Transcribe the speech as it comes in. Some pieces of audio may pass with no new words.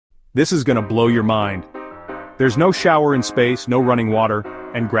This is gonna blow your mind. There's no shower in space, no running water,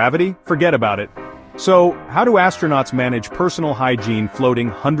 and gravity? Forget about it. So, how do astronauts manage personal hygiene floating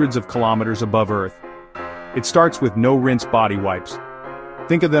hundreds of kilometers above Earth? It starts with no-rinse body wipes.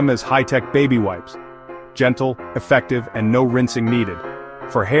 Think of them as high-tech baby wipes. Gentle, effective, and no rinsing needed.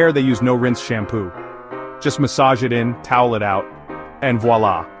 For hair, they use no-rinse shampoo. Just massage it in, towel it out, and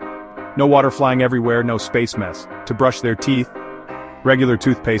voila. No water flying everywhere, no space mess. To brush their teeth, regular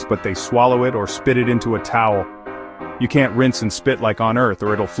toothpaste, but they swallow it or spit it into a towel. You can't rinse and spit like on Earth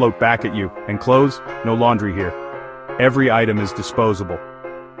or it'll float back at you. And clothes? No laundry here. Every item is disposable.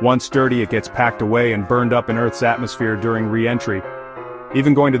 Once dirty, it gets packed away and burned up in Earth's atmosphere during re-entry.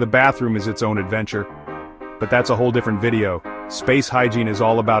 Even going to the bathroom is its own adventure. But that's a whole different video. Space hygiene is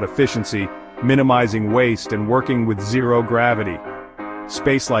all about efficiency, minimizing waste and working with zero gravity.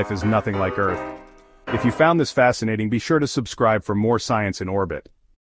 Space life is nothing like Earth. If you found this fascinating, be sure to subscribe for more science in orbit.